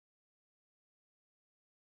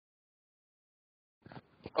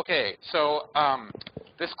Okay, so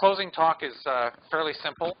this closing talk is fairly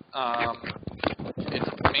simple. It's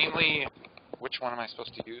mainly, which one am I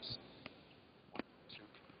supposed to use?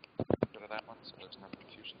 Go to that one so there's no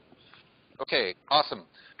confusion. Okay, awesome.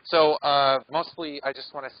 So mostly I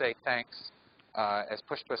just want to say thanks. As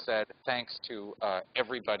Pushpa said, thanks to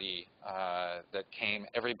everybody that came,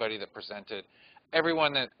 everybody that presented,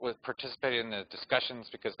 everyone that was participating in the discussions,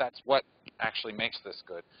 because that's what actually makes this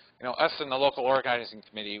good. You know, us in the local organizing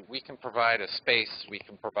committee, we can provide a space, we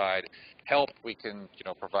can provide help, we can, you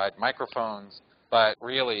know, provide microphones, but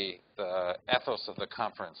really the ethos of the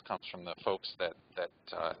conference comes from the folks that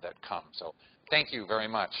come. So thank you very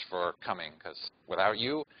much for coming, because without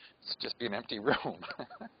you, it's just be an empty room.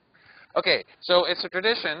 Okay, so it's a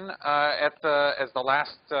tradition as the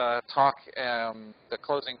last talk, the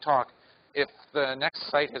closing talk, if the next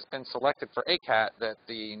site has been selected for ACAT, that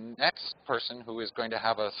the next person who is going to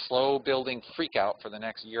have a slow building freakout for the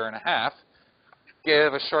next year and a half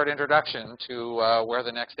give a short introduction to where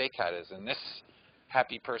the next ACAT is. And this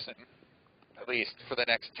happy person, at least for the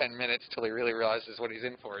next 10 minutes till he really realizes what he's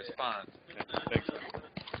in for, is fun. Thanks.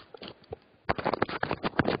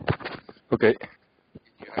 Okay.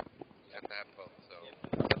 You have to have both, so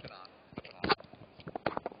flip it on.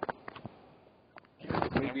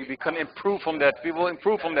 Maybe we can improve on that. We will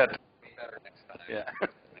improve on that. Be better next time. Yeah.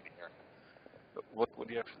 What would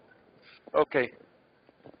you have? Okay.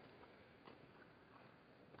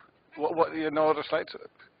 What you know other slides?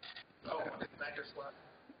 Oh, it's not your slide.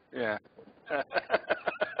 Yeah.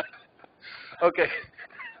 Okay.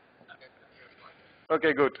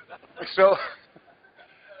 Okay, good. So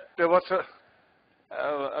there was a.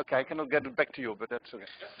 Okay, I cannot get it back to you, but that's okay.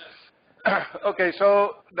 Okay,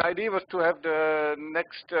 so the idea was to have the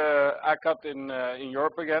next ACAT in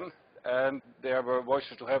Europe again, and there were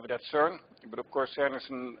voices to have it at CERN, but of course CERN is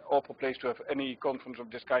an awful place to have any conference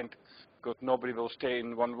of this kind, because nobody will stay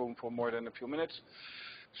in one room for more than a few minutes.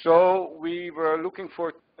 So we were looking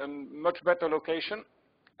for a much better location,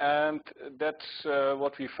 and that's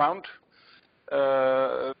what we found.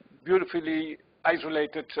 Beautifully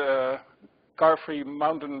isolated car-free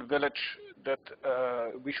mountain village that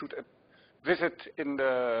we should visit in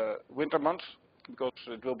the winter months, because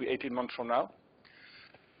it will be 18 months from now.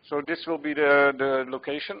 So this will be the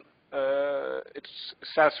location. It's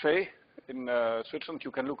Saas-Vee in Switzerland.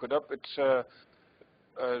 You can look it up. It's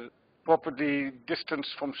properly distance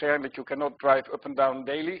from CERN that you cannot drive up and down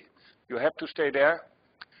daily. You have to stay there.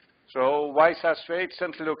 So why Saas-Vee? It's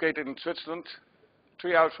centrally located in Switzerland,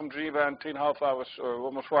 3 hours from Geneva and 3.5 hours, or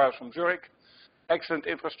almost 4 hours from Zurich. Excellent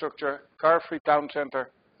infrastructure, car-free town center,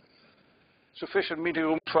 sufficient meeting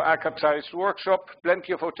rooms for ACAT-sized workshop,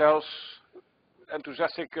 plenty of hotels,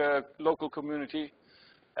 enthusiastic local community.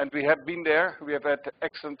 And we have been there. We have had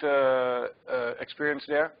excellent experience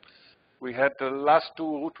there. We had the last 2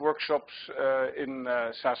 root workshops in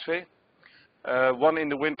Saas-Vee, one in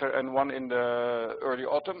the winter and one in the early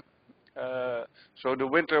autumn. So the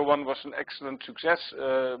winter one was an excellent success,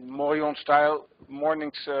 Morion style,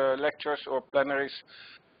 mornings lectures or plenaries,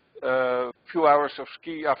 few hours of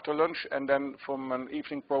ski after lunch, and then from an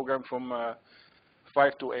evening program from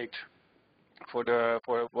 5 to 8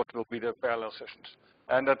 for what will be the parallel sessions.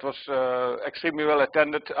 And that was extremely well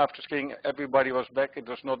attended. After skiing, everybody was back. It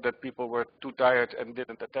was not that people were too tired and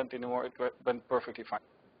didn't attend anymore. It went perfectly fine.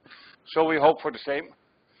 So we hope for the same.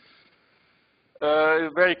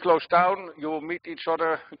 Very close town. You will meet each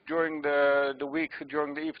other during the week,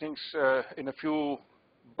 during the evenings, in a few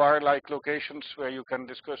bar-like locations where you can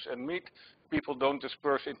discuss and meet. People don't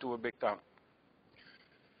disperse into a big town.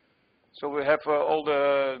 So we have all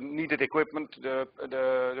the needed equipment.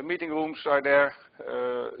 The meeting rooms are there.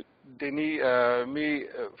 Denis, me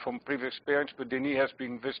from previous experience, but Denis has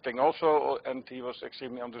been visiting also, and he was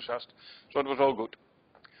extremely enthusiastic. So it was all good.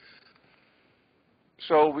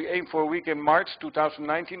 So we aim for a week in March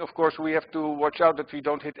 2019. Of course, we have to watch out that we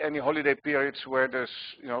don't hit any holiday periods where there's,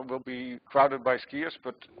 will be crowded by skiers.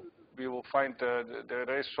 But we will find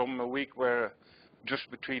there is some week where just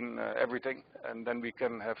between everything, and then we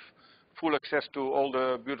can have full access to all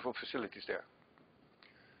the beautiful facilities there.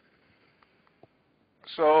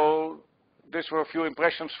 So these were a few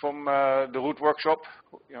impressions from the root workshop.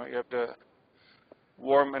 You have the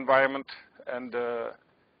warm environment and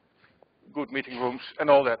good meeting rooms and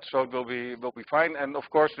all that, so it will be fine. And of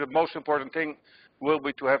course, the most important thing will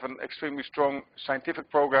be to have an extremely strong scientific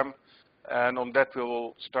program, and on that we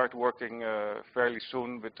will start working fairly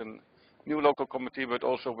soon with a new local committee, but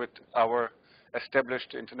also with our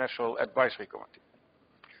established international advisory committee.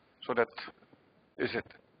 So that is it.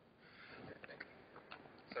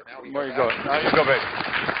 So now There you go. Now you go back.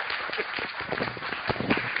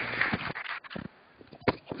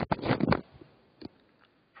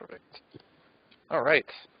 right.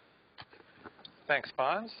 Thanks,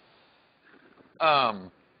 Bonds. Why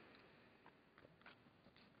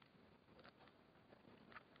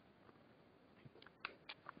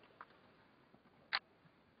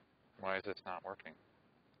is this not working?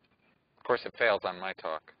 Of course, it fails on my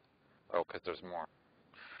talk. Oh, because there's more.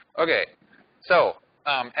 Okay, so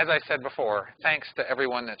as I said before, thanks to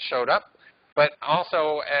everyone that showed up. But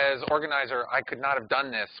also, as organizer, I could not have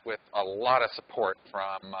done this with a lot of support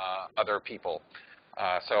from other people.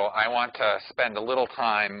 So I want to spend a little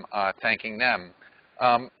time thanking them.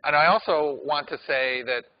 And I also want to say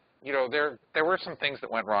that, you know, there were some things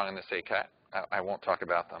that went wrong in this ACAT. I won't talk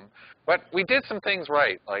about them. But we did some things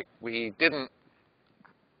right. Like, we didn't.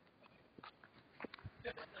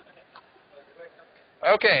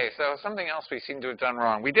 Okay, so something else we seem to have done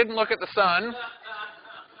wrong. We didn't look at the sun.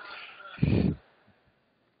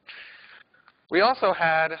 We also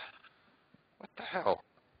had, what the hell?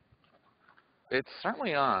 It's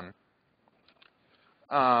certainly on.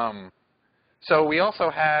 So we also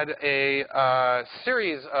had a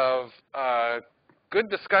series of good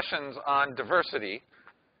discussions on diversity.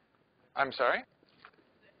 I'm sorry?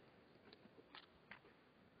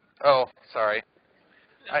 Oh, sorry.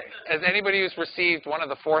 As anybody who's received one of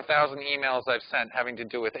the 4,000 emails I've sent having to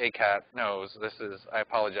do with ACAT knows, this is, I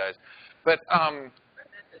apologize. But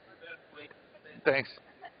thanks.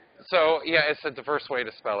 So yeah, it's a diverse way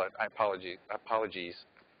to spell it. Apologies.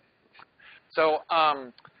 So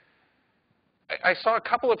I saw a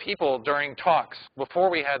couple of people during talks before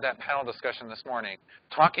we had that panel discussion this morning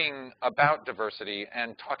talking about diversity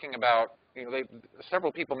and talking about, you know,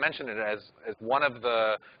 several people mentioned it as one of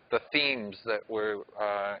the themes that were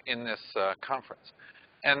in this conference.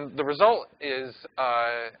 And the result is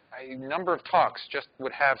a number of talks just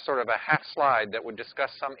would have sort of a half slide that would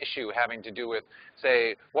discuss some issue having to do with,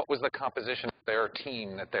 say, what was the composition of their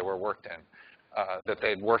team that they were worked in. That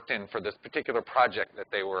they'd worked in for this particular project that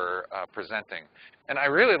they were presenting. And I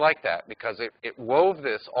really like that because it wove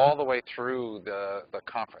this all the way through the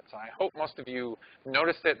conference. I hope most of you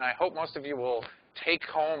noticed it, and I hope most of you will take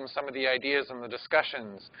home some of the ideas and the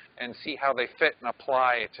discussions and see how they fit and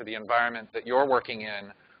apply to the environment that you're working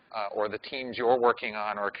in or the teams you're working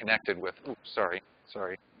on or connected with. Oops, sorry.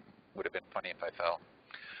 Would have been funny if I fell.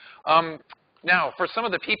 Now, for some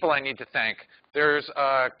of the people I need to thank, there's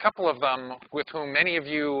a couple of them with whom many of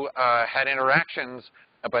you had interactions,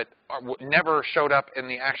 but never showed up in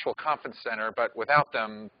the actual conference center. But without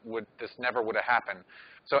them, this never would have happened.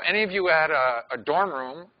 So any of you had a dorm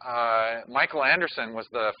room, Michael Anderson was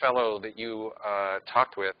the fellow that you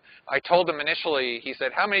talked with. I told him initially, he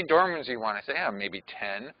said, how many dorm rooms do you want? I said, yeah, maybe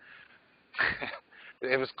 10.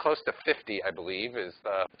 It was close to 50, I believe, is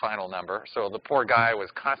the final number. So the poor guy was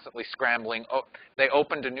constantly scrambling. Oh, they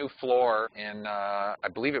opened a new floor in, I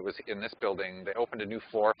believe it was in this building. They opened a new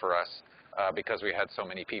floor for us because we had so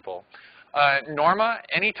many people. Norma,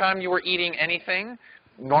 anytime you were eating anything,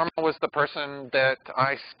 Norma was the person that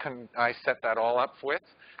I set that all up with.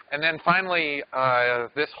 And then finally,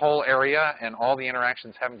 this whole area and all the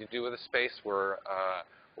interactions having to do with the space were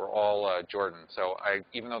all Jordan. So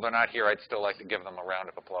even though they're not here, I'd still like to give them a round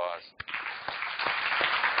of applause.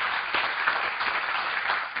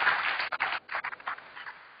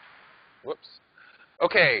 Whoops.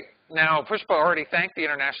 Okay, now Pushpa already thanked the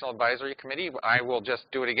International Advisory Committee. I will just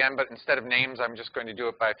do it again, but instead of names, I'm just going to do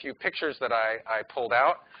it by a few pictures that I pulled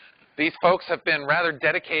out. These folks have been rather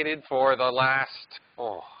dedicated for the last,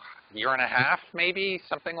 year and a half, maybe,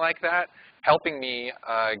 something like that, helping me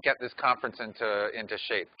get this conference into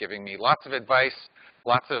shape, giving me lots of advice,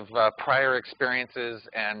 lots of prior experiences,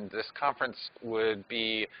 and this conference would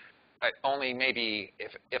be only maybe,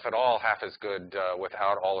 if at all, half as good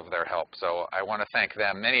without all of their help. So I want to thank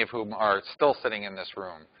them, many of whom are still sitting in this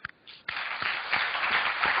room.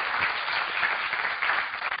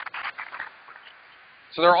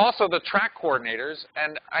 So there are also the track coordinators,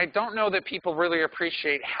 and I don't know that people really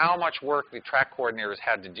appreciate how much work the track coordinators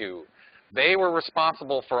had to do. They were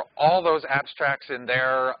responsible for all those abstracts in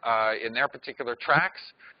their particular tracks.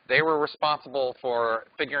 They were responsible for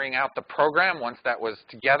figuring out the program. Once that was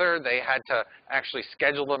together, they had to actually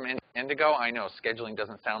schedule them in Indigo. I know scheduling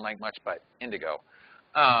doesn't sound like much, but Indigo.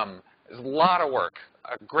 There's a lot of work,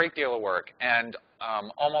 a great deal of work, and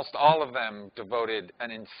almost all of them devoted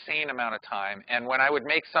an insane amount of time. And when I would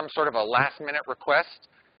make some sort of a last-minute request,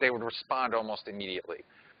 they would respond almost immediately.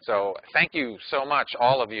 So thank you so much,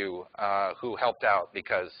 all of you who helped out,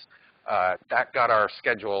 because that got our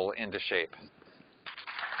schedule into shape.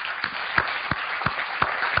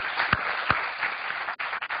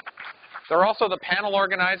 There are also the panel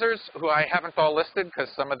organizers, who I haven't all listed because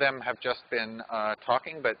some of them have just been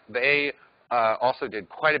talking, but they also did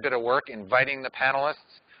quite a bit of work inviting the panelists,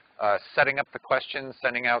 setting up the questions,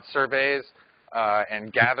 sending out surveys,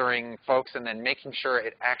 and gathering folks, and then making sure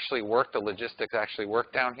it actually worked, the logistics actually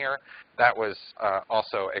worked down here. That was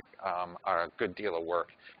also a good deal of work.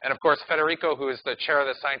 And of course, Federico, who is the chair of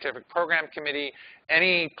the Scientific Program Committee,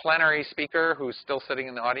 any plenary speaker who's still sitting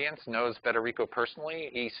in the audience knows Federico personally.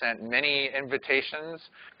 He sent many invitations,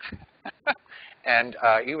 and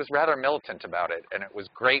he was rather militant about it. And it was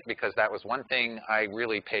great because that was one thing I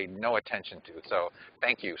really paid no attention to. So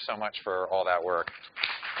thank you so much for all that work.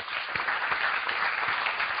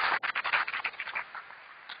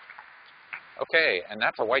 Okay, and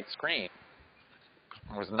that's a white screen.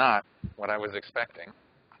 It was not what I was expecting.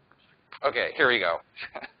 Okay, here we go.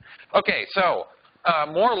 Okay, so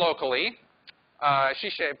more locally,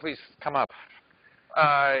 Shishe, please come up.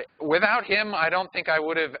 Without him, I don't think I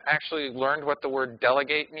would have actually learned what the word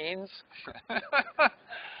delegate means.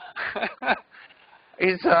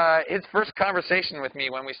 His first conversation with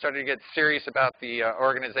me when we started to get serious about the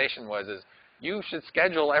organization was, you should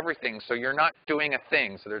schedule everything so you're not doing a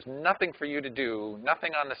thing. So there's nothing for you to do,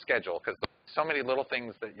 nothing on the schedule, because there's so many little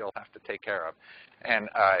things that you'll have to take care of. And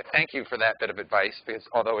thank you for that bit of advice, because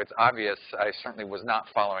although it's obvious, I certainly was not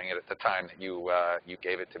following it at the time that you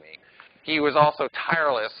gave it to me. He was also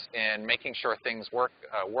tireless in making sure things worked,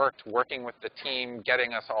 working with the team,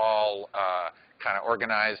 getting us all kind of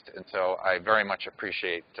organized. And so I very much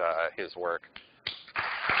appreciate his work.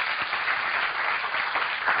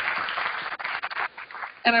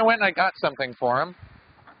 And I went and I got something for him.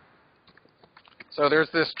 So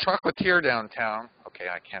there's this chocolatier downtown. Okay,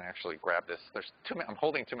 I can't actually grab this. There's too many, I'm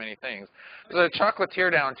holding too many things. There's a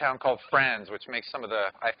chocolatier downtown called Franz, which makes some of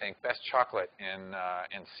the, I think, best chocolate in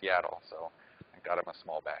Seattle. So I got him a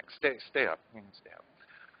small bag. Stay up. You can stay up.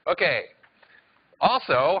 Okay.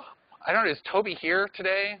 Also, I don't know, is Toby here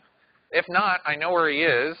today? If not, I know where he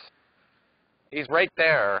is. He's right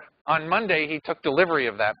there. On Monday, he took delivery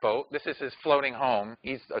of that boat. This is his floating home.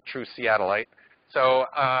 He's a true Seattleite. So,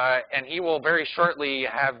 and he will very shortly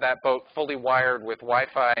have that boat fully wired with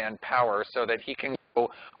Wi-Fi and power so that he can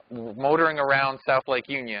go motoring around South Lake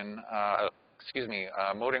Union,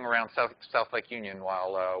 motoring around South Lake Union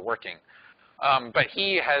while working. But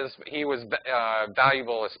he was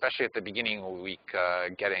valuable, especially at the beginning of the week,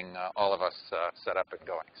 getting all of us set up and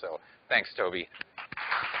going. So thanks, Toby.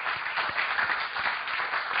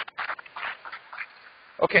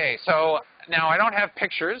 Okay, so now I don't have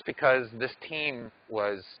pictures because this team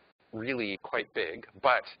was really quite big,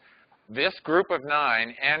 but this group of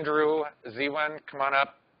 9, Andrew, Ziwan, come on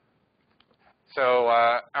up. So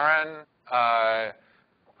Aaron,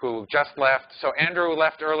 who just left. So Andrew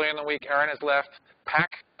left early in the week. Aaron has left.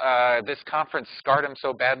 Pac, this conference scarred him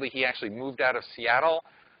so badly he actually moved out of Seattle.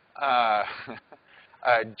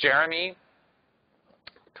 Jeremy,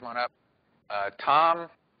 come on up. Tom.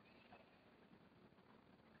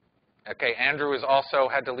 Okay, Andrew has also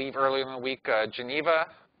had to leave early in the week. Geneva.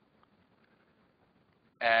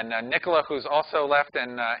 And Nicola, who's also left,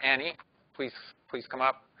 and Annie, please come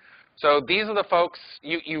up. So these are the folks,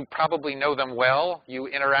 you probably know them well. You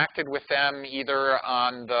interacted with them either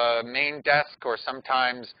on the main desk or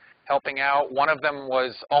sometimes helping out. One of them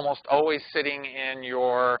was almost always sitting in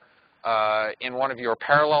in one of your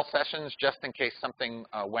parallel sessions just in case something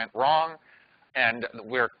went wrong. And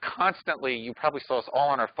we're constantly, you probably saw us all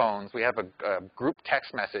on our phones. We have a group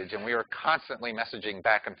text message, and we are constantly messaging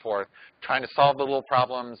back and forth, trying to solve the little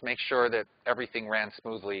problems, make sure that everything ran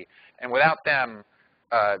smoothly. And without them,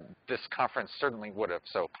 this conference certainly would have.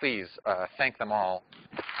 So please thank them all.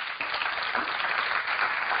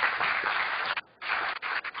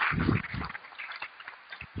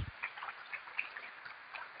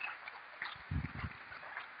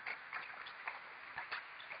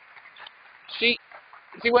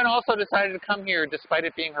 Ziwen also decided to come here despite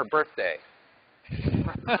it being her birthday.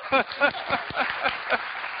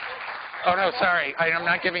 Oh, no, sorry. I'm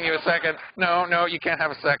not giving you a second. No, you can't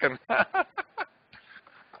have a second.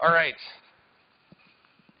 All right.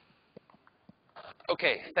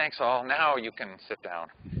 Okay, thanks all. Now you can sit down.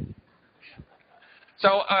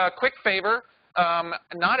 So quick favor.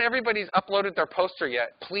 Not everybody's uploaded their poster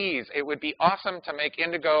yet. Please, it would be awesome to make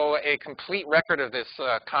Indigo a complete record of this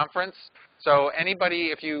conference. So anybody,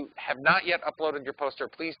 if you have not yet uploaded your poster,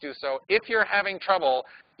 please do so. If you're having trouble,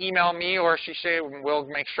 email me or Shishe, and we'll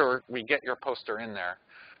make sure we get your poster in there.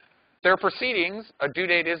 There are proceedings. A due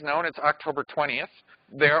date is known. It's October 20th.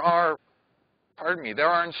 There are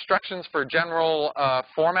instructions for general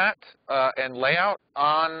format and layout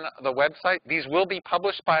on the website. These will be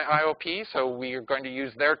published by IOP, so we are going to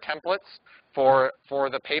use their templates for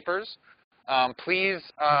the papers. Please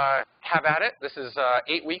have at it. This is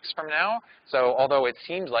 8 weeks from now, so although it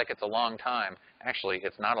seems like it's a long time, actually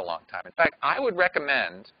it's not a long time. In fact, I would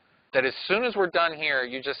recommend that as soon as we're done here,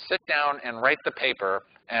 you just sit down and write the paper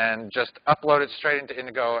and just upload it straight into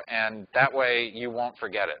Indigo, and that way you won't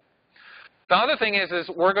forget it. The other thing is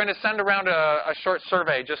we're going to send around a short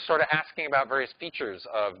survey just sort of asking about various features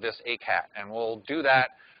of this ACAT, and we'll do that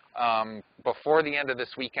before the end of this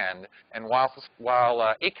weekend. And while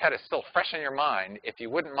ACAT is still fresh in your mind, if you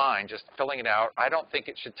wouldn't mind just filling it out, I don't think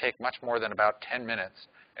it should take much more than about 10 minutes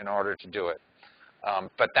in order to do it.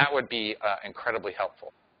 But that would be incredibly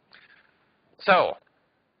helpful. So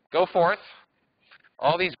go forth.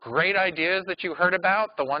 All these great ideas that you heard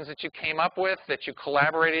about, the ones that you came up with, that you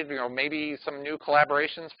collaborated, maybe some new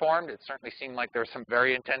collaborations formed. It certainly seemed like there were some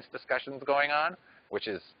very intense discussions going on, which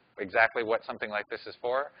is exactly what something like this is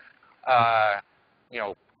for.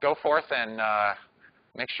 Go forth and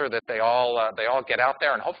make sure that they all get out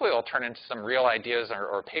there, and hopefully they'll turn into some real ideas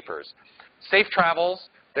or papers. Safe travels.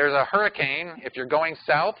 There's a hurricane. If you're going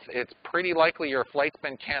south, it's pretty likely your flight's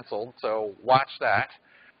been canceled, so watch that.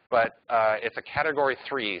 But it's a Category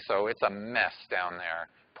 3, so it's a mess down there,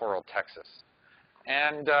 poor old Texas.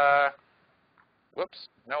 And whoops,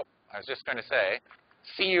 nope. I was just going to say,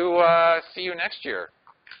 see you next year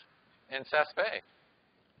in Sass Bay.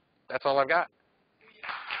 That's all I've got.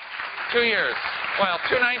 2 years. Well,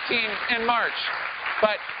 2019 in March.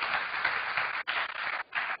 But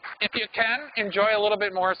if you can, enjoy a little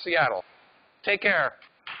bit more of Seattle. Take care.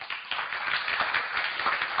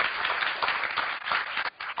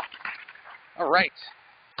 All right.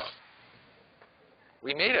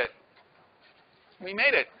 We made it. We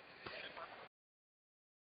made it.